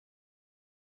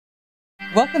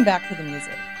Welcome back to the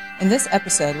music. In this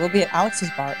episode, we'll be at Alex's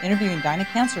bar interviewing Dinah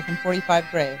Cancer from 45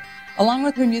 Grave, along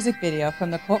with her music video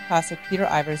from the cult classic Peter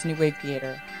Ivers' New Wave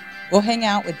Theater. We'll hang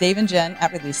out with Dave and Jenn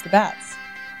at Release the Bats.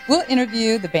 We'll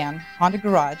interview the band Haunted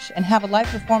Garage and have a live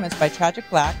performance by Tragic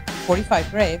Black, 45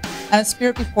 Grave, and A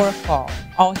Spirit Before a Fall,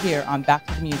 all here on Back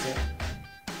to the Music.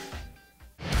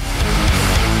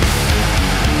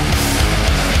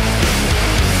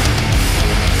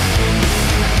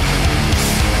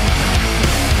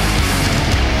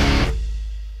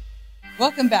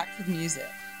 Welcome back to the music.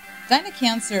 Dinah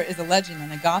Cancer is a legend in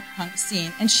the goth punk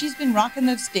scene, and she's been rocking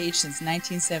the stage since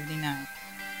 1979.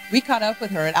 We caught up with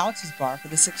her at Alex's bar for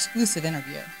this exclusive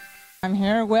interview. I'm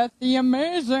here with the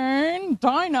amazing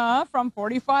Dinah from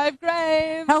 45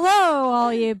 Grave. Hello,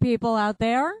 all you people out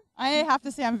there. I have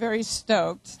to say I'm very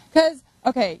stoked because,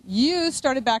 okay, you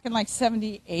started back in like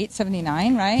 78,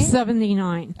 79, right?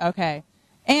 79. Okay.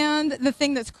 And the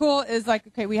thing that's cool is, like,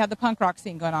 okay, we had the punk rock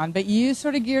scene going on, but you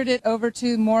sort of geared it over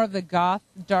to more of the goth,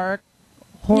 dark,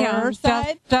 horror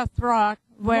side. Death rock,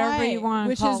 wherever right, you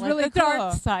want to call it. Which is really the cool.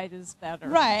 dark side is better.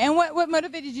 Right. And what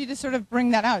motivated you to sort of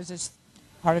bring that out? Is this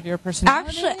part of your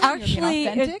personality?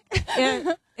 Actually,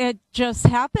 it just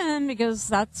happened because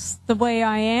that's the way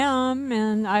I am,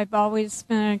 and I've always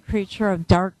been a creature of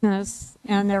darkness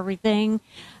and everything.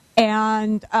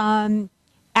 And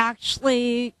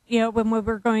actually, you know, when we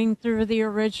were going through the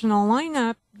original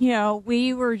lineup, you know,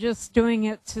 we were just doing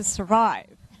it to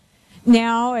survive.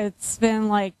 Now it's been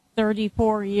like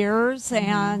 34 years,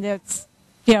 and it's,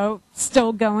 you know,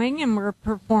 still going, and we're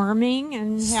performing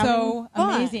and so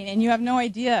having amazing. And you have no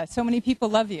idea. So many people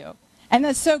love you. And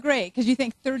that's so great because you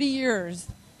think 30 years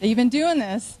that you've been doing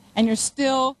this, and you're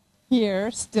still here,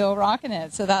 still rocking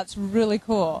it. So that's really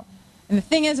cool. And the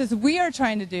thing is we are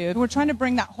trying to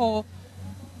bring that whole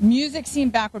music scene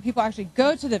back where people actually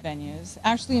go to the venues,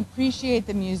 actually appreciate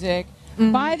the music,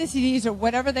 buy the CDs or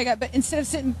whatever they got, but instead of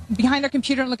sitting behind their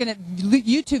computer and looking at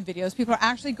YouTube videos, people are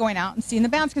actually going out and seeing the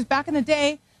bands, because back in the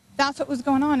day, that's what was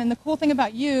going on. And the cool thing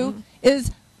about you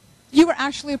is you were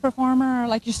actually a performer, or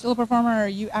like you're still a performer, or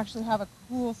you actually have a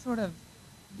cool sort of,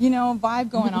 you know,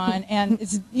 vibe going on, and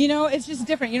it's, you know, it's just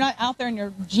different. You're not out there in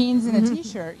your jeans and a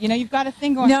t-shirt. You know, you've got a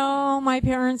thing going on. No, my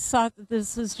parents thought that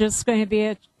this was just going to be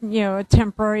a, you know, a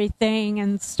temporary thing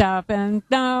and stuff, and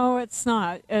no, it's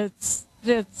not. It's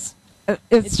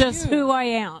just who I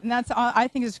am. And that's all, I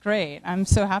think is great. I'm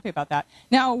so happy about that.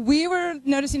 Now, we were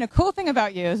noticing a cool thing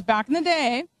about you is back in the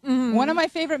day, one of my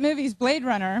favorite movies, Blade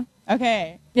Runner.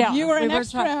 Okay. Yeah. You were an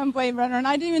extra in Blade Runner, and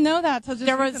I didn't even know that. So just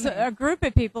there was a group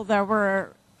of people that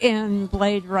were in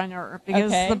Blade Runner,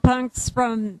 because the punks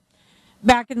from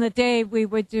back in the day, we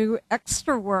would do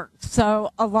extra work.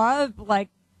 So a lot of like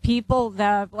people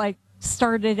that like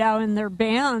started out in their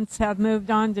bands have moved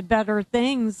on to better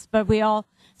things, but we all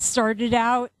started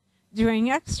out doing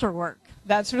extra work.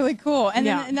 That's really cool. And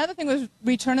then another thing was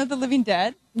Return of the Living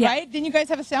Dead, right? Didn't you guys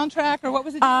have a soundtrack, or what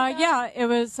was it? Yeah, it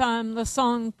was the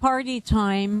song Party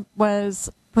Time was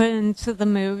put into the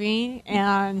movie,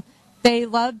 and they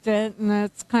loved it, and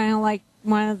it's kind of like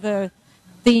one of the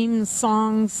theme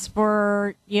songs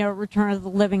for, you know, Return of the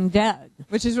Living Dead.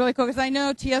 Which is really cool, because I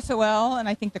know TSOL, and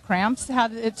I think the Cramps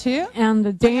had it too. And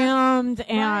the Damned,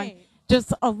 and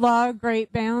just a lot of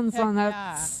great bands on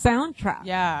that soundtrack.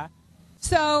 Yeah.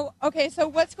 So, okay, so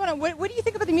what's going on? What do you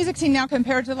think about the music scene now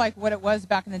compared to like what it was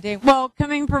back in the day? Well,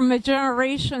 coming from a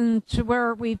generation to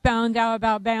where we found out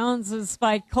about bands is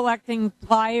by collecting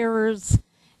flyers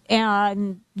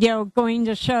and, you know, going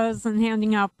to shows and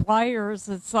handing out flyers.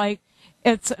 It's like,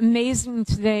 it's amazing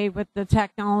today with the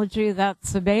technology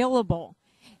that's available.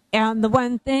 And the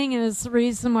one thing is, the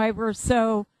reason why we're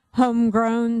so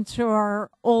homegrown to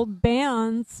our old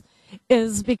bands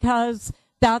is because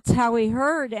that's how we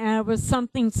heard, and it was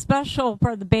something special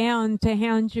for the band to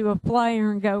hand you a flyer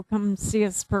and go, come see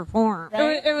us perform.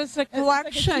 Right? It was a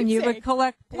collection. Like you would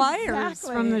collect flyers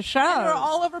from the show. And they were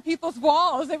all over people's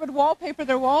walls. They would wallpaper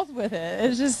their walls with it. It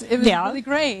was really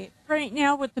great. Right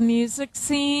now with the music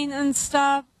scene and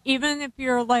stuff, even if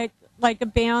you're like a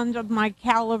band of my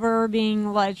caliber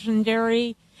being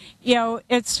legendary, you know,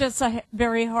 it's just a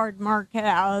very hard market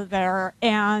out there,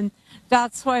 and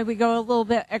that's why we go a little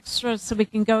bit extra so we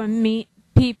can go and meet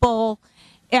people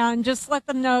and just let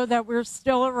them know that we're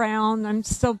still around. I'm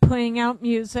still putting out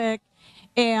music,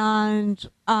 and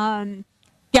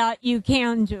you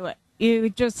can do it. You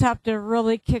just have to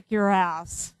really kick your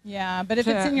ass. Yeah, but if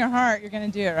it's in your heart, you're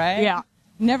going to do it, right? Yeah.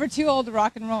 Never too old to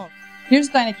rock and roll. Here's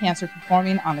Dinah Cancer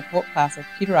performing on the cult classic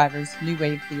Peter Ivers' New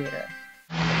Wave Theater.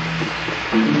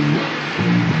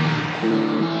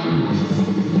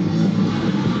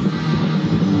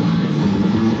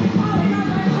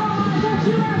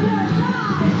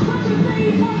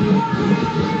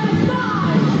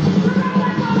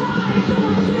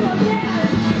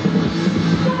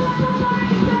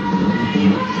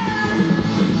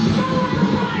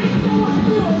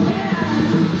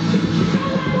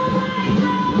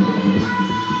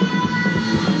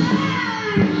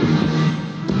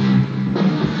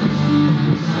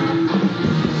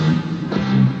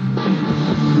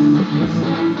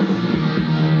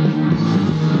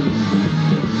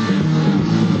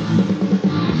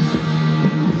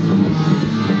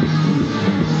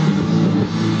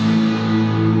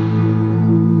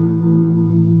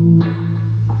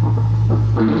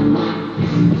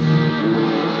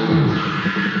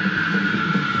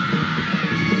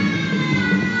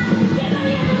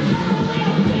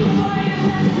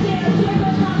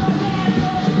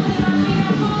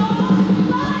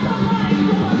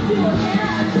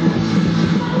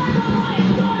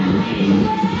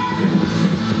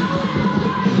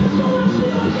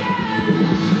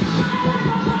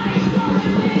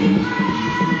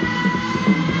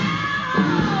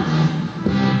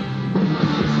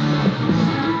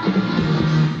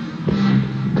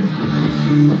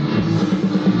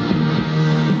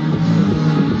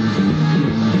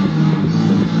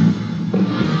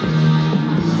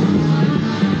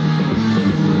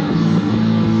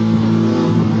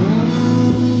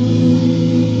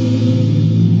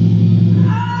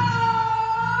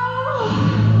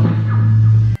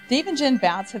 Dave and Jenn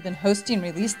Bats have been hosting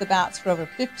Release the Bats for over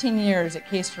 15 years at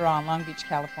Que Sera in Long Beach,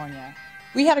 California.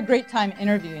 We had a great time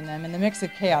interviewing them in the mix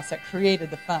of chaos that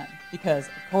created the fun, because,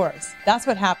 of course, that's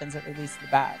what happens at Release the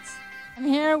Bats. I'm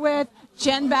here with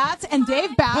Jenn Bats and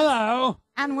Dave Bats. Hello.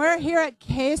 And we're here at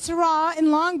Que Sera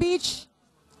in Long Beach,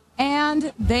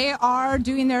 and they are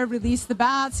doing their Release the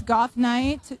Bats, Goth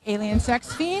Night, Alien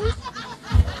Sex Fiend.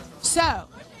 So,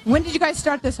 when did you guys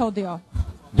start this whole deal?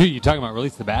 Dude, you talking about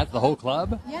Release the Bats, the whole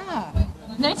club? Yeah.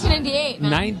 1998,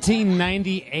 man.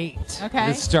 1998. Okay.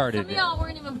 This started. Some of y'all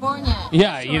weren't even born yet.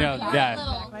 Yeah, you know Little.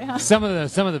 that. Some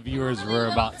of the viewers were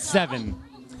about 7.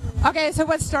 Okay, so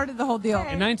what started the whole deal?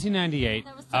 In 1998,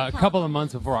 a couple of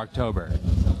months before October,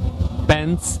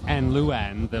 Bence and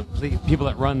Luann, the people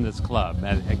that run this club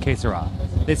at Que Sera,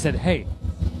 they said, "Hey,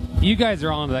 you guys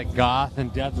are all into that goth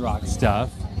and death rock stuff.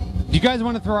 Do you guys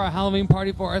want to throw a Halloween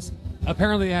party for us?"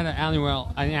 Apparently, they had an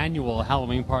annual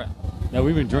Halloween party. No,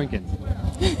 we've been drinking.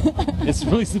 It's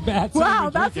Release the Bats.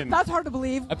 Wow, that's hard to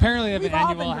believe. Apparently, they have an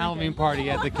annual Halloween party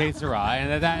at the Que Sera,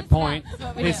 and at that point,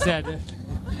 they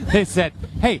said,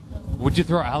 "Hey, would you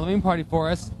throw a Halloween party for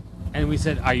us?" And we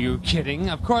said, "Are you kidding?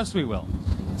 Of course we will."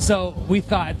 So we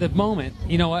thought at the moment,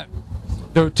 you know what?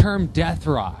 The term death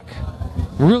rock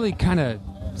really kind of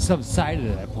subsided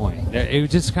at that point. It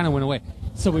just kind of went away.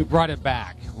 So we brought it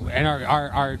back. And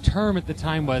our term at the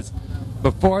time was,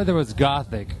 before there was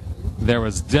Gothic, there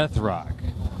was death rock.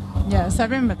 Yes, I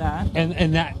remember that.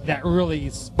 And that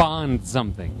really spawned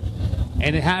something.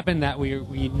 And it happened that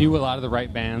we knew a lot of the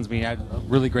right bands. We had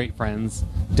really great friends.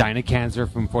 Dinah Cancer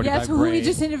from 45 Yes, who Grade. we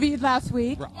just interviewed last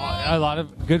week. A lot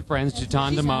of good friends, Chetan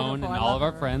She's Damone, wonderful. and I all love of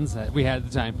our her. friends that we had at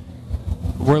the time.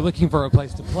 We're looking for a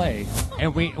place to play.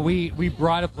 And we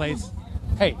brought a place.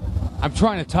 Hey, I'm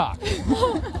trying to talk.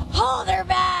 Hold her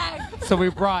back. So we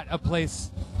brought a place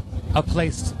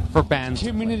for bands.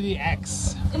 Community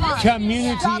X.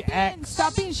 Community X.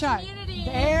 Stop being shy. Community.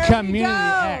 There Community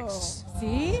we go. X.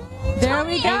 See? There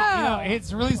we go.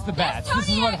 It's Release the Bats. This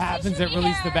is what happens at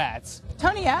Release the Bats.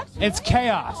 Tony X? It's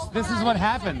chaos. This is what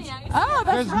happens. Oh,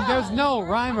 that's right. There's no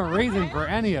rhyme or reason for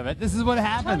any of it. This is what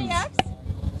happens. Tony X?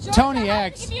 Tony George,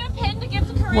 X. I'm gonna give you a pin to give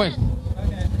to Corinne. Wait.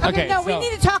 Okay, no, we so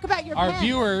need to talk about your our pen.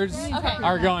 viewers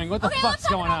are going, what the Okay, fuck's let's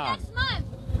talk going about on? next month.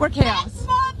 We're chaos. Next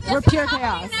month. We're What's pure gonna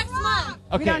happen chaos. Next month.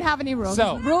 Okay. We don't have any rules.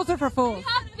 So Rules are for fools. We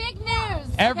have big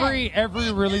news.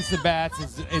 every Release the Bats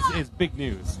is big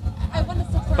news. I want to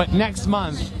support. But next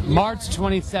month, March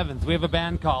 27th, we have a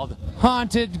band called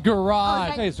Haunted Garage.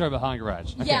 I'll tell you a story about Haunted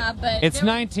Garage. Okay. Yeah, but It's they're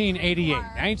 1988. far.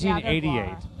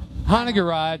 1988. Haunted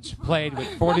Garage played with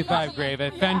 45 Grave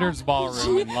at Fender's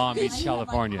Ballroom in Long Beach,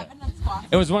 California.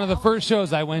 It was one of the first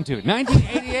shows I went to.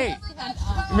 1988.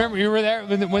 Remember, you were there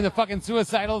when the fucking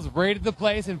Suicidals raided the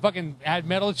place and fucking had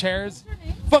metal chairs?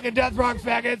 Fucking death rock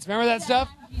faggots. Remember that stuff?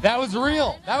 That was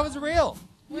real. That was real.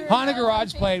 Haunted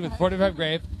Garage played with 45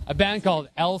 Grave, a band called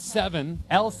L7.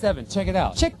 L7, check it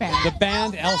out. Chick band. The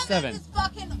band L7.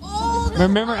 fucking old.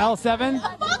 Remember L7?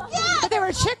 Fuck yeah. But they were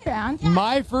a chick band.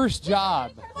 My first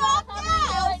job. Fuck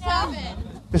yeah.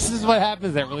 This is what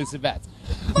happens at Release the Bats.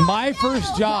 My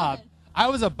first job, I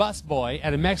was a busboy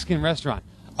at a Mexican restaurant.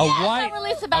 A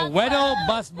Release the Bats. wet old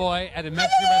busboy at a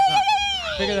Mexican restaurant.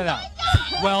 Figure that out.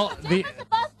 Well, the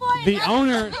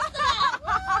owner,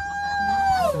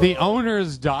 the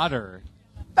owner's daughter.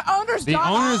 The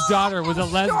owner's daughter was a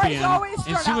Stories lesbian, always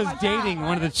and start she out was like dating that.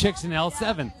 one of the chicks in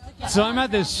L7. So I'm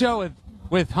at this show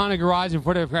with Haunted Garage and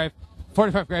 45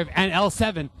 Grave and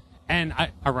L7, and I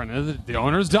run into the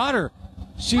owner's daughter.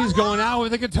 She's going out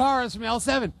with a guitarist from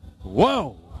L7.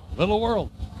 Whoa, little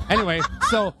world. Anyway,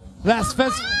 so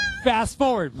fast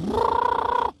forward.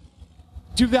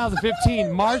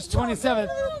 2015, March 27th.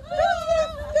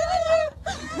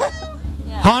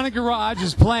 Haunted Garage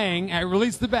is playing at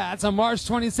Release the Bats on March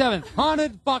 27th.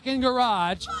 Haunted fucking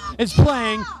Garage is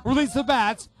playing Release the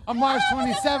Bats on March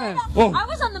 27th. Whoa. I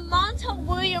was on the Monta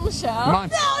Williams show.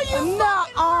 That's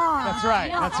right.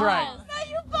 That's right. No,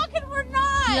 you fucking were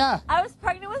not. Yeah. I was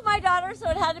pregnant with my daughter, so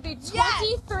it had to be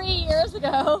 23 years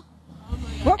ago.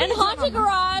 What were And you doing Haunted on-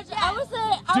 Garage,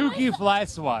 Dookie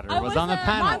Flyswatter was on the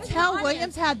panel. Montel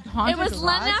Williams had Haunted It was Garage.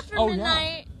 London After Oh, yeah.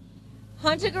 Midnight,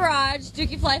 Haunted Garage,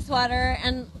 Dookie Fly Sweater,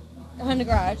 and Haunted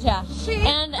Garage, yeah.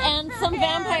 And some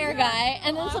vampire guy,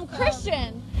 and then some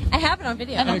Christian. I have it on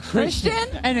video. And a Christian?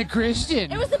 And a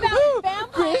Christian. It was about vampires.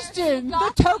 Christian. who The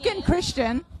got token me.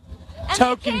 Christian. And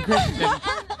Token they came- Christian.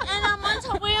 And on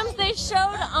Montel Williams, they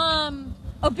showed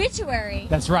Obituary.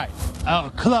 That's right.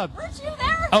 Oh, club. Weren't you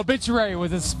there? Obituary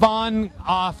was a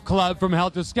spawn-off club from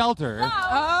Helter Skelter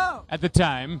Oh. at the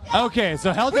time. Okay,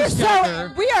 so Helter We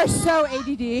Skelter. are so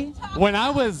ADD. When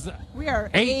I was We are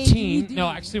 18, ADD. no,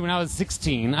 actually when I was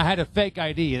 16, I had a fake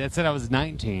ID that said I was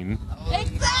 19.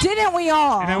 Exactly. Didn't we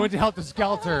all? And I went to Helter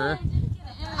Skelter.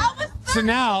 I was So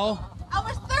now, I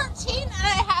was 13 and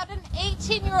I had an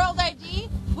 18-year-old ID,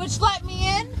 which let me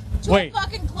in to Wait. a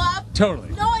fucking club. totally.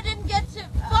 No, I didn't get to.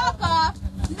 Fuck off.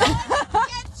 No, I didn't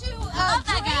get to.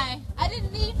 That guy. I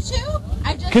didn't need to.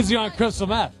 I just. Because you're on crystal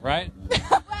meth, right? No,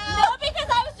 because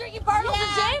I was drinking Bartles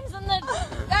and James, and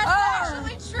that's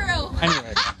actually true.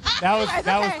 Anyway, that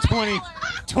was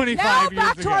 25 now years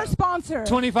back ago. to our sponsor.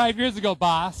 25 years ago,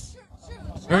 boss.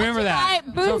 Remember that.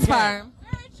 Right, Boone's It's okay. Farm.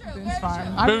 Very true. Boone's Farm.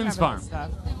 True. I Boone's remember Farm. that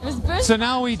stuff. It was Boone's So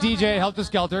now we DJ Helter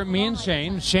Skelter, me and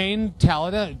Shane. Shane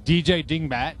Talada, DJ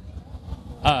Dingbat,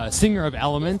 singer of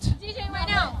Element, DJing right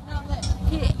now.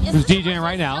 who's DJing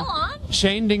right Still now. on?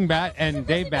 Shane Dingbat and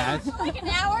Dave Bat, Like an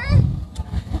hour?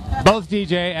 both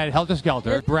DJ at Helter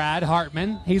Skelter. Brad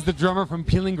Hartman, he's the drummer from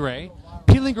Peeling Gray.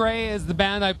 Peeling Gray is the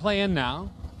band I play in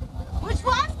now. Which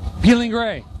one? Peeling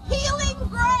Gray. Healing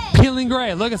Gray. Peeling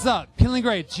Gray, look us up. Peeling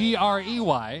Gray,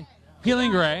 Grey.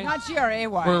 Peeling Gray. Not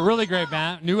G-R-A-Y. We're a really great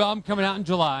band. New album coming out in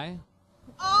July.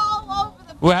 All over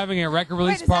the We're having a record Wait,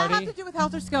 release does that have party. to do with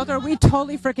Helter Skelter? We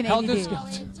totally freaking Helter ADD.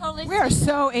 Skelter. Totally. We are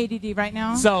so ADD right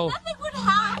now. So Nothing would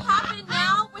happen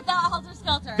now without Helter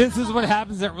Skelter. this is what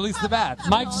happens at Release the Bats.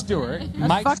 Mike Stewart,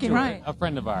 fucking right. a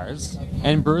friend of ours,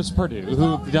 and Bruce Perdue,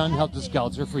 who've done Helter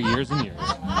Skelter for years and years.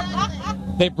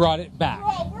 They brought it back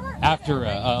after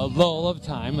a lull of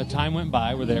time. A time went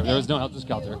by where there was no Helter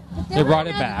Skelter. They brought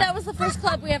it That back. was the first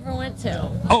club we ever went to.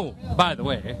 Oh, by the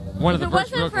way, one of If the it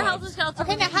first real wasn't for Helter clubs. Skelter.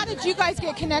 Okay, now how did you guys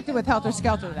get connected with Helter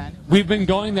Skelter then? We've been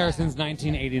going there since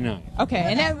 1989. Okay,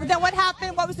 and then what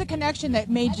happened? What was the connection that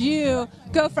made you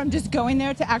go from just going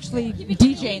there to actually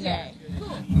DJing there?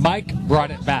 Mike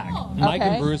brought it back. Mike Okay.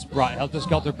 and Bruce brought Helter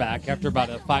Skelter back after about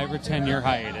a 5 or 10 year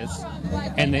hiatus.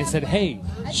 And they said, hey,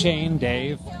 Shane,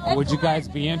 Dave, would you guys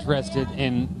be interested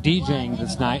in DJing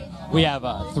this night? We have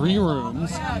 3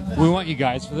 rooms. We want you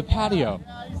guys for the patio.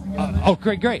 Oh,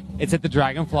 great. It's at the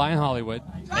Dragonfly in Hollywood.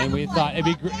 And we thought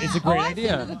it's a great I've been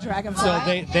idea. to the Dragonfly.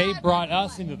 So they brought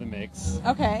us into the mix.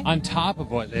 Okay. On top of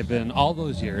what they've been all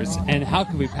those years. And how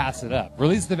could we pass it up?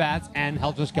 Release the Bats and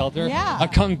Helter Skelter. Yeah. A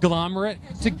conglomerate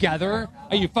together.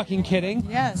 Are you fucking kidding?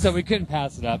 Yes. So we couldn't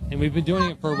pass it up. And we've been doing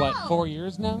it for, 4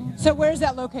 years now? So where's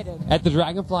that located? At the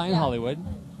Dragonfly in Hollywood.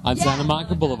 On Santa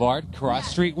Monica Boulevard, Cross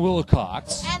Street,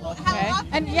 Wilcox. Okay.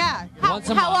 And yeah, Once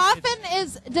a month,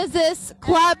 it's- does this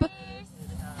club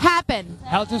happen?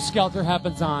 Helter Skelter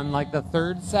happens on like the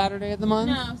 3rd Saturday of the month?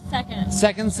 No, second.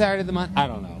 Second Saturday of the month? I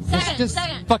don't know. Just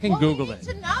Second. fucking Google it.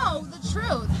 To know the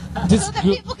truth. Just so that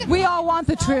Goo- people can. we all want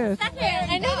the truth. Second.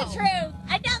 I know the truth.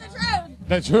 I know the truth.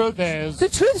 The truth is, The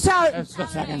truth shall it's the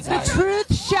second the Saturday.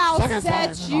 truth shall Second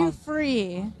set Saturday. you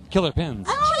free. Killer pins.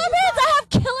 Killer pins. I have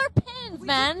killer pins,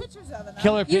 man.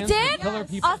 Killer You pins. did? Killer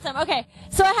people. Awesome. Okay.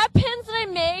 So I have pins that I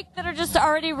make that are just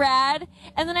already rad,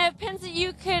 and then I have pins that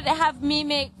you could have me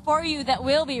make for you that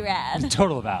will be rad.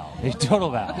 Total Val. A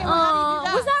total Val. Okay, well, how do you do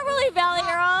that? Was that really Valley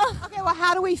Earl? Okay, well,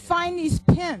 how do we find these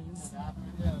pins?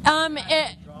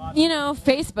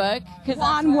 Facebook. 'Cause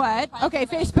On what? Okay,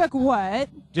 Facebook what?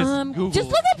 Just Google. just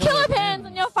look at killer pins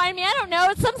and you'll find me. I don't know.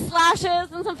 It's some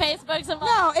slashes and some Facebooks and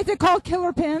No, is it called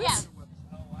Killer Pins? Yeah.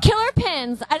 Killer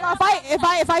pins. I don't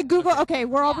know If I Google, okay,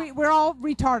 we're all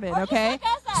retarded, Or just okay? look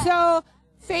us up. So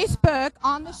Facebook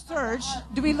on the search,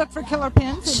 do we look for Killer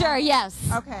Pins? Sure. Yes.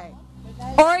 Okay,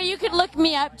 Or you could look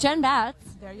me up, Jenn Bats,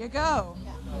 there you go.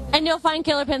 and you'll find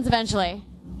killer pins eventually.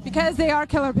 Because they are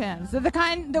killer pins. They're the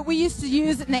kind that we used to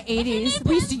use in the 80s.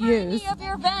 We used to use. Any of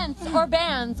your events or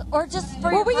bands or just for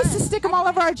Well, your we used to friends. stick them all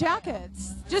over our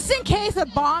jackets. Just in case a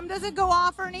bomb doesn't go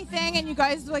off or anything and you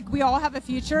guys, we all have a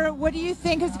future. What do you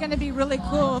think is going to be really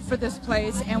cool for this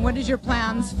place? And what is your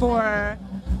plans for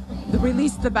the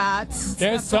Release the Bats?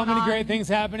 There's stuff so going many on? great things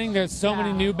happening. There's so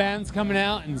many new bands coming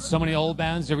out and so many old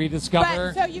bands to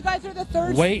rediscover. But, so you guys are the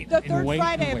third, Wait the and third wait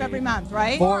Friday and of every wait. month,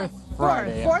 right? Fourth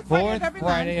Friday. Fourth Friday Fourth of every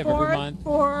Friday month. of every Fourth, month.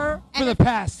 For For the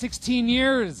past 16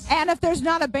 years. and if there's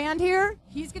not a band here,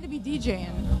 he's going to be DJing.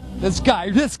 This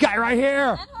guy right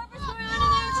here.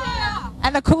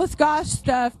 And the coolest gosh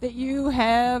stuff that you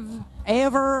have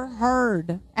ever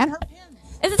heard. And her pins.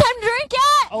 Is it time to drink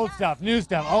yet? Old stuff, new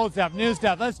stuff, old stuff, new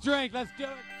stuff. Let's drink. Let's do it.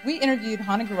 We interviewed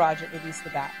Haunted Garage at Release the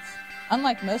Bats.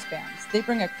 Unlike most bands, they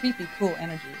bring a creepy, cool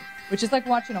energy, which is like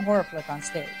watching a horror flick on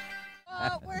stage.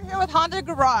 We're here with Haunted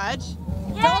Garage.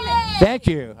 Thank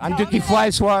you. I'm Dookie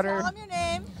Flyswatter. Tell them your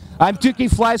name. I'm Dookie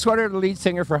Flyswatter, the lead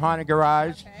singer for Haunted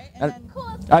Garage. Okay, And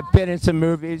and I've been in some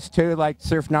movies too, like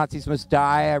Surf Nazis Must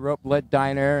Die. I wrote Blood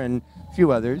Diner and a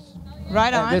few others.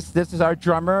 right on. And this is our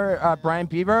drummer, Brian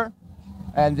Bieber.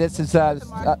 And this is Satan.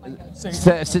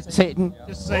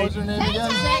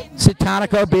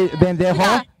 Satanico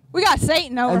Bandejo. We got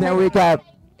Satan over And then here. we got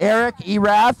Eric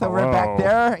Erath over back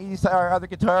there. He's our other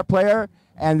guitar player.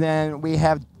 And then we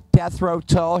have Death Row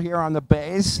Tull here on the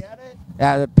bass.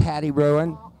 Patty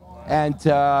Rowan. And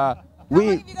How long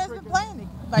have you guys been playing?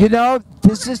 you know,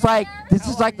 this is like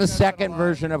the second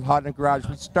version of Haunted Garage.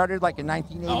 We started like in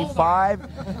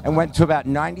 1985 and went to about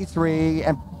 93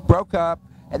 and broke up,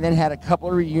 and then had a couple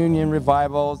of reunion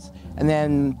revivals, and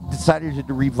then decided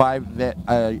to revive it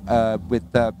with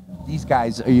these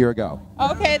guys a year ago.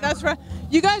 Okay, that's right.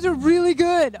 You guys are really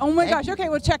good. Oh my Thank gosh. you. Okay,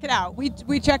 we'll check it out.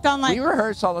 We checked online. We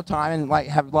rehearse all the time and like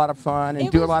have a lot of fun and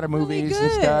It do a was lot of really movies and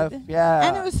good. stuff. Yeah.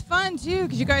 And it was fun too,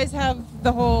 because you guys have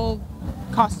the whole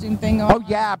costume thing going. Oh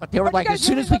yeah, but they were But you like, guys as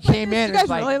soon really as we look like came this? in, you guys it's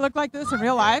like, really look like this in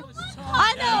real life.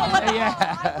 I know. What the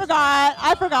yeah.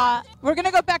 I forgot. We're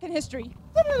gonna go back in history.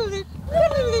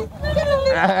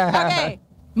 Okay,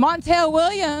 Montel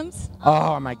Williams.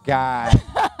 Oh my God.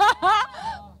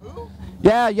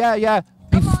 Yeah.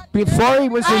 Before he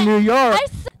was in New York,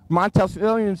 Montel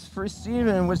Williams' first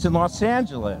season was in Los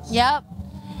Angeles. Yep.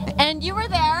 And you were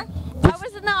there. I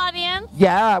was in the audience.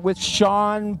 Yeah, with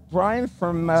Sean Bryan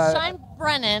from Sean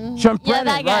Brennan. Sean Yeah, Brennan,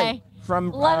 that guy. right?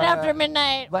 From London After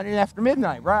Midnight. London After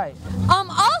Midnight, right?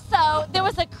 Also, there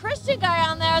was a Christian guy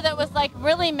on there that was like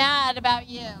really mad about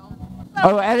you.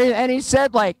 Oh, and he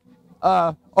said like,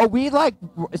 we like.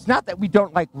 It's not that we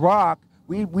don't like rock.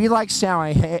 We like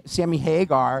Sammy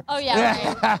Hagar. Oh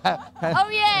yeah. Right. Oh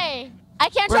yay! I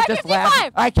can't We're drive just 55.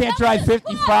 laughing. I can't drive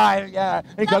 55. Yeah.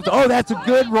 And he goes, oh, that's a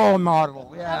good role model.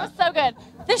 That Yeah. was so good.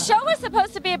 The show was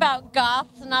supposed to be about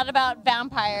goths, not about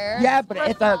vampires. Yeah, but First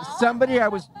if of all. somebody I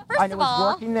First was of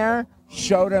all- working there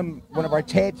showed him one of our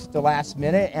tapes at the last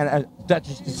minute and a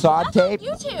Duchess de Sade That's tape. on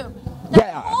YouTube. The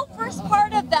Yeah. whole first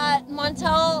part of that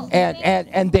Montel.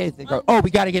 And they go, oh, we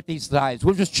got to get these guys.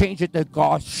 We'll just change it to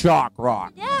goth shock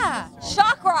rock. Yeah,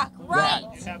 shock rock, right?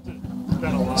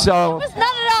 So It was not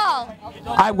at all.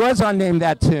 I was on Name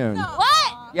That Tune.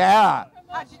 What? Yeah,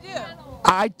 How'd you do?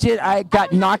 I did. I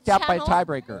got was knocked on out by a channel.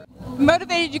 tiebreaker.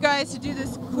 Motivated you guys to do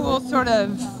this cool sort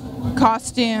of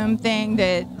costume thing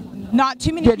that not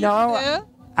too many You people know, do?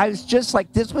 I was just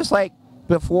like, this was like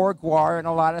before Guar and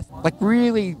a lot of, like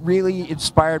really, really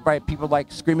inspired by people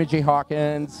like Screaming Jay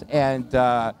Hawkins and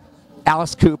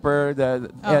Alice Cooper,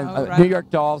 right. New York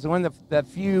Dolls, and one of the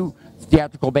few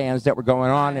theatrical bands that were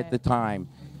going on at the time.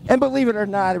 And believe it or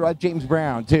not, James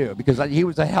Brown too, because he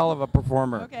was a hell of a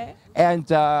performer. Okay. And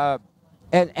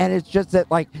it's just that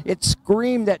like it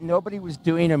screamed that nobody was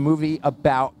doing a movie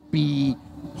about B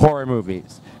horror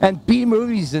movies. And B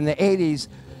movies in the 80s,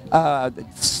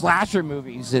 slasher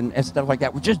movies and stuff like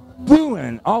that were just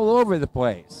booming all over the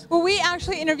place. Well, we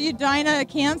actually interviewed Dinah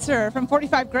Cancer from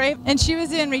 45 Grave, and she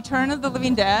was in Return of the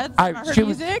Living Dead. Her She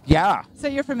was- music. yeah. So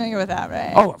you're familiar with that,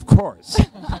 right? Oh, of course.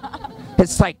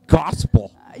 It's like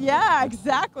gospel. Yeah,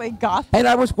 exactly. Goth. And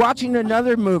I was watching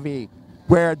another movie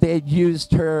where they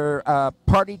used her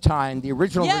Party Time, the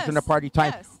original Yes, version of Party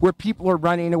Time, yes. where people are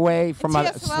running away from a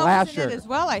TS Wells was in slasher. it as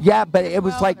well, I yeah, think. but TS it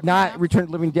was Wells like and not everything. Return of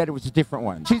the Living Dead. It was a different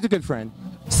one. She's a good friend.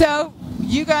 So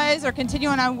you guys are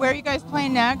continuing on. Where are you guys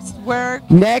playing next? Where?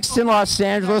 Next in Los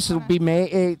Angeles, it'll be May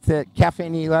 8th at Cafe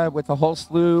Nila with a whole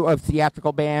slew of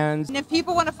theatrical bands. And if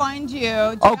people want to find you, do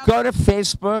you Oh, have go to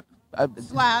Facebook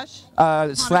slash. /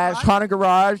 Haunted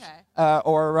Garage Okay.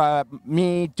 or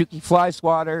me, Dookie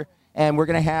Flyswatter, and we're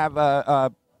going to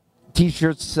have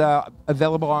T-shirts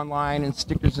available online and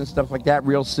stickers and stuff like that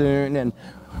real soon. And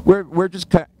we're just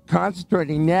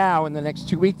concentrating now in the next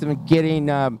 2 weeks on getting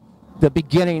the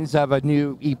beginnings of a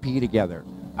new EP together.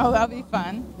 Oh, that'll be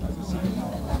fun.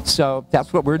 So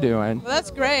that's what we're doing. Well,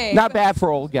 that's great. Not bad for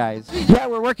old guys. Yeah,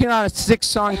 we're working on a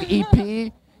 6-song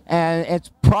EP, and it's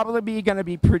probably going to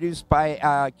be produced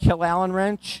by Kill Allen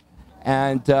Wrench.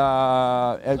 And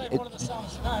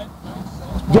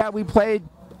yeah, we played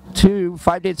 2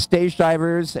 5-Day Stage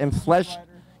Divers and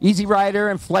Easy Rider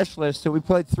and Fleshless. So we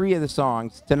played 3 of the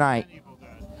songs tonight.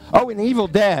 Oh, and Evil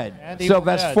Dead. And So Evil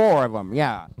that's Dead. 4 of them,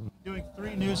 yeah. Doing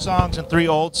 3 new songs and 3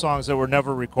 old songs that were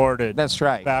never recorded. That's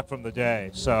right. Back from the day.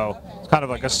 So it's kind of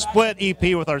like a split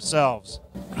EP with ourselves.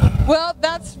 Well,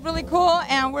 that's really cool,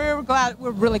 and we're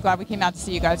really glad we came out to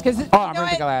see you guys. Because I'm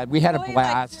really glad. We had a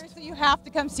blast. Seriously, you have to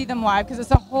come see them live because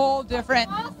it's a whole different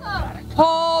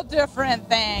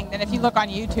thing than if you look on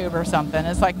YouTube or something.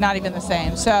 It's like not even the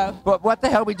same. So. But what the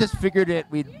hell? We just figured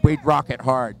we'd rock it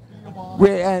hard.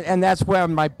 And that's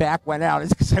when my back went out.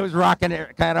 It's because I was rocking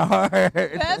it kind of hard.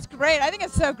 That's great. I think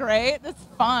it's so great. It's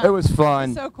fun. It was fun.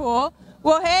 It's so cool.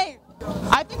 Well, hey,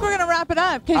 I think we're going to wrap it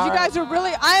up because you guys are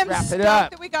really, I am stoked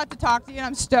that we got to talk to you, and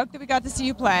I'm stoked that we got to see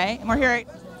you play. And we're here at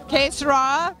Que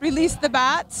Sera, Release the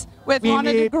Bats with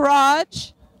Haunted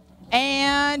Garage,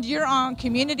 and you're on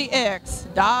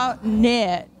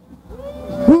CommunityX.net.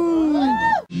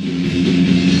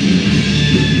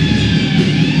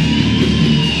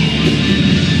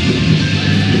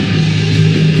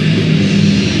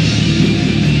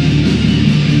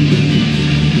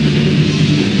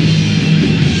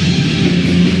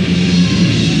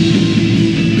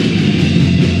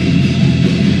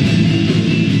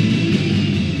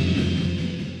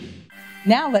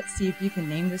 Now let's see if you can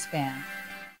name this band.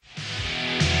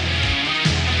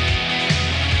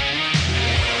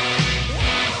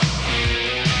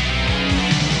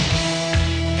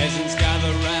 Peasants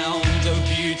gather round, oh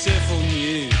beautiful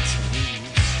mutants.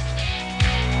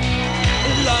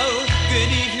 Hello,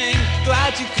 good evening,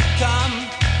 glad you could come.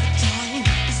 The time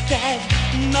is dead,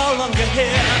 no longer here.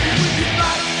 With your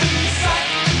back and your sack,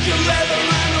 your leather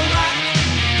and a rack.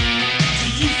 Do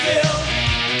you feel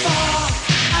dark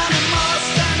and a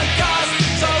mask and a cast?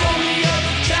 It's our only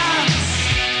other chance.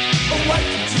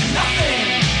 Awaken to nothing,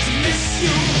 to miss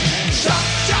you.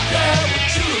 Shut there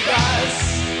with 2 of us.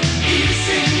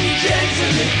 Easing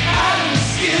gently out of the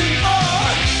skin.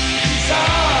 Oh, these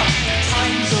are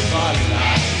times of our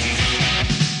lives.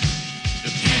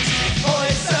 The beauty of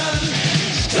poison.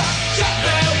 Shut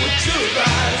there with 2 of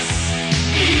us.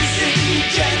 Easing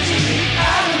gently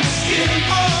out of the skin.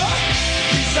 Oh,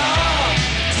 these are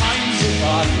times of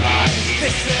our lives.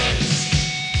 This is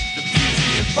the beauty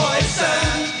of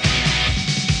poison.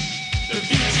 The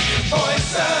beauty of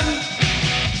poison.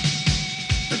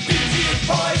 The beauty of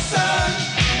poison.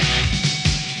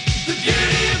 The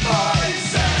beauty of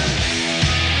poison.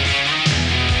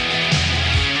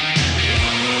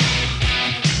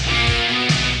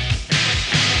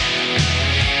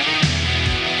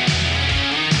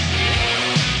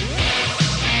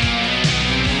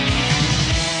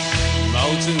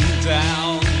 Molten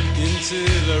down into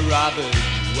the rubber,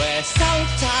 we're so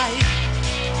tight.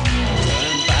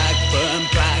 Turn back, burn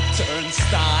black, turn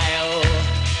style.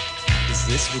 Is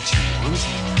this what you want?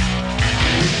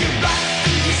 With your back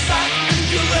and your sack and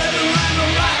your leather and a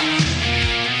rack.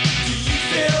 Do you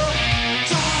feel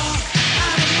dark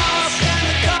and a mask and a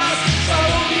cast? It's our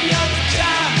only other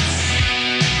chance.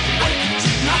 Awaken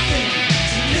to nothing,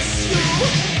 to miss you.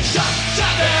 Shut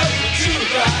there with 2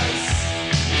 of us.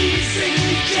 Easing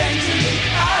gently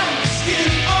out of the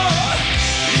skin. Oh,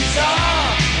 these are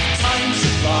times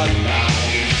of our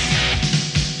lives.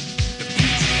 The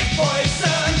beauty of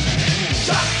poison.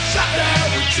 Shut there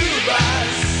with 2 of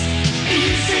us.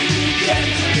 Easing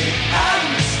gently out of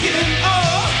the skin.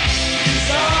 Oh, these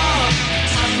are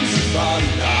times of our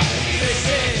lives. This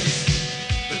is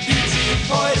the beauty of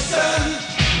poison.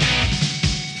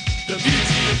 The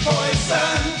beauty of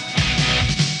poison.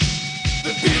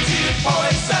 The beauty of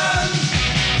poison.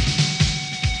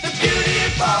 The beauty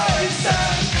of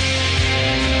poison.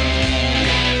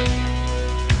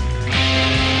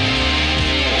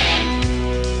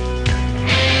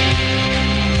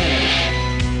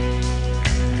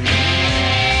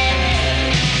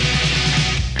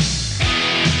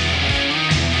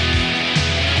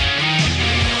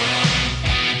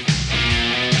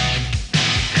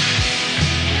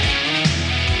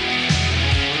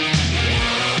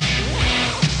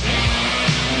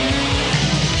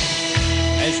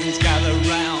 Peasants gather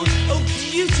round, oh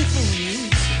beautiful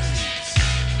mutants.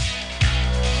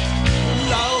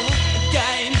 Hello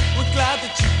again, we're glad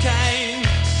that you came.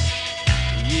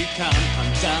 You come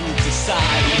undone,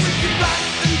 decide. With your back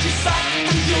and your sack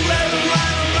and your leather and a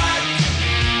rack.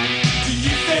 Do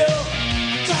you feel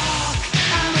dark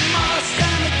and a mask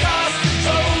and a cast? It's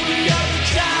our only other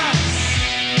chance.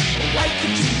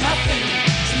 Awaken to nothing,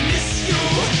 to miss you.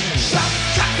 Shut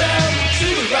there with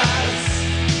 2 of us.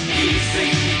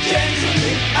 Easing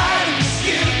gently out of the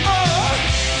skin. Oh,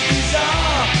 these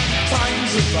are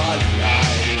times of our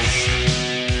lives.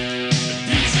 The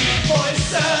beauty of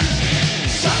poison.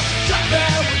 Shut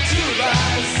there with 2 of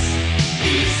us.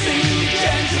 Easing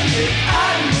gently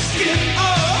out of the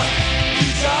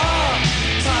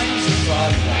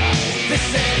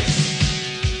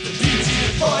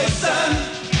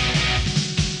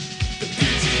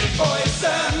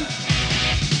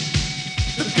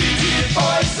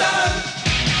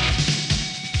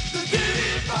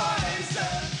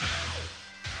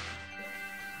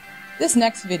This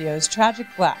next video is Tragic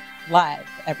Black, live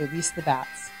at Release the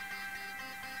Bats.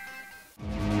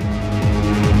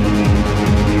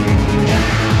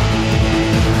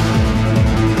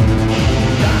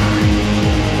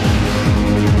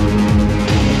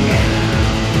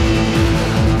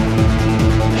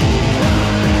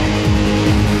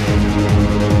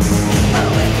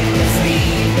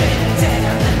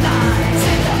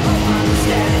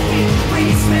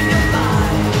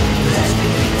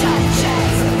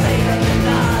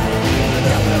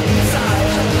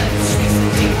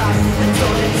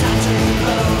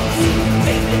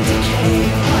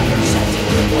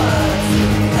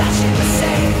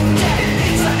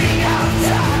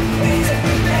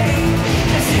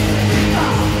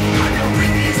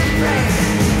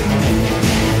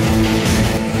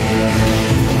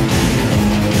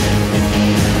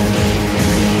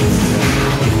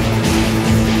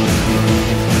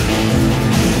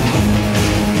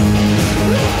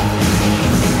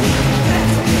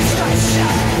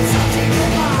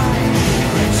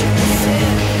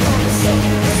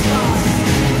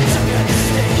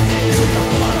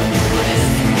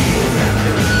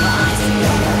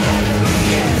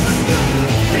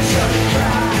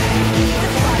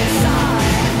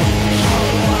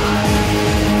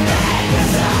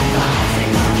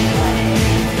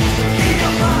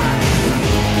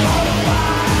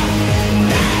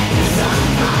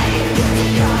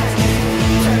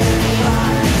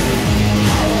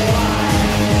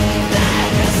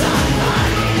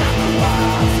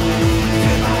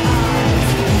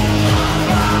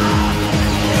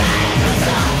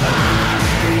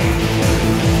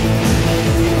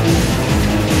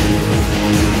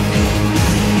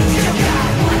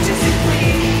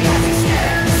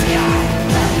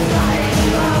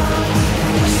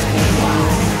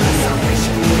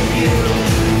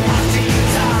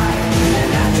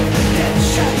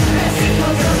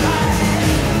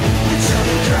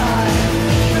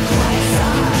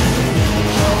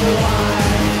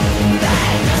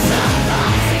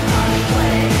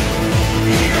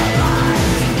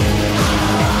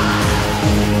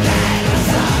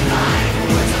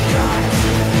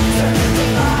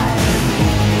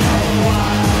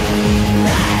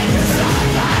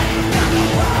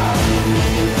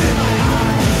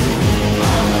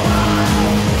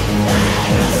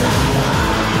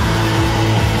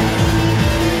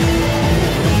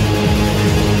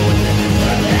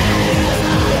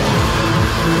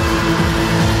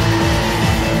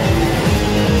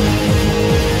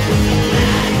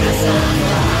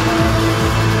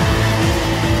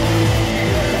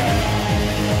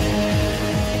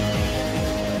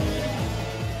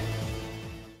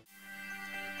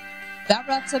 That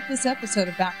wraps up this episode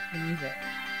of Back to the Music.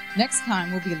 Next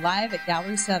time, we'll be live at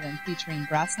Gallery 7 featuring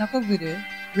Brass Knuckle Voodoo,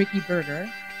 Ricky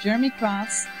Berger, Jeremy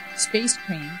Cross, Space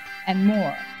Cream, and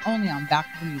more, only on Back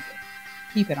to the Music.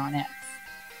 Keep it on X.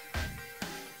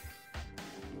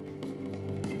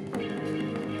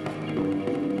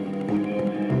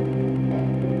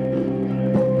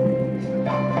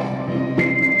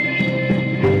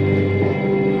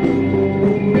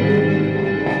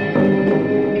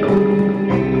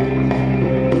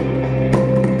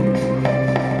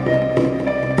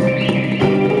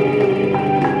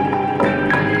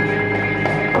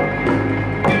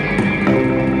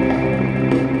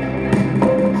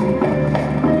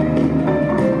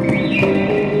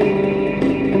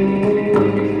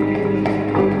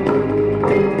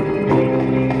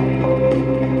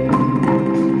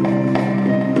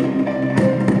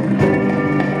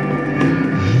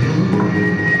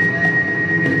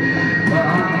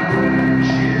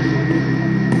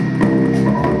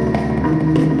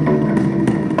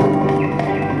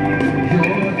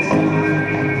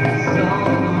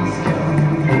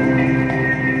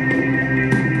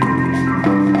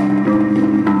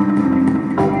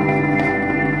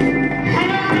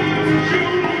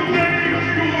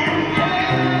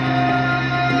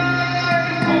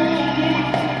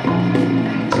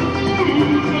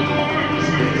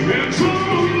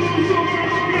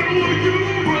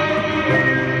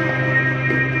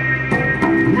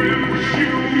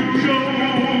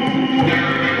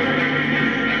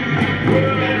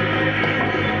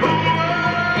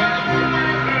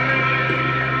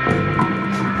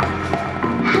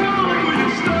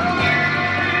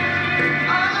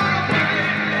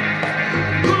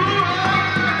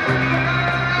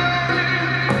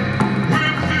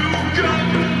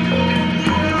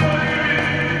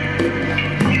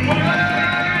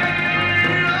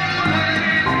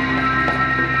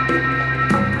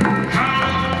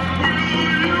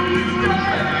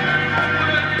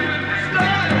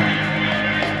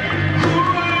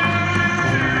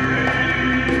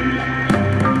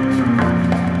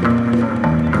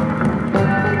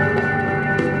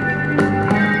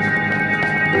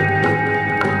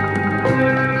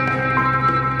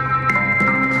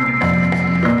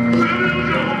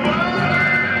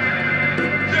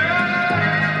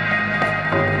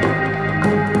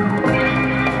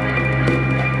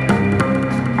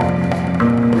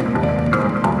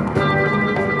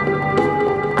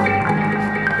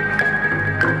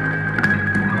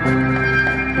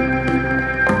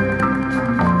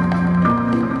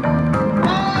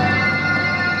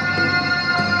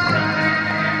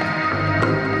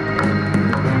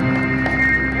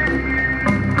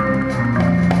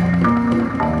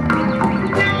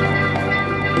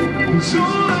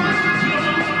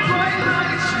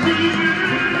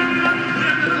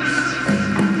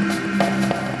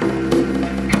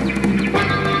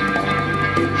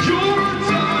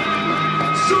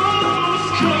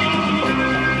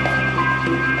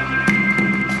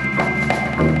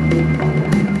 Bye.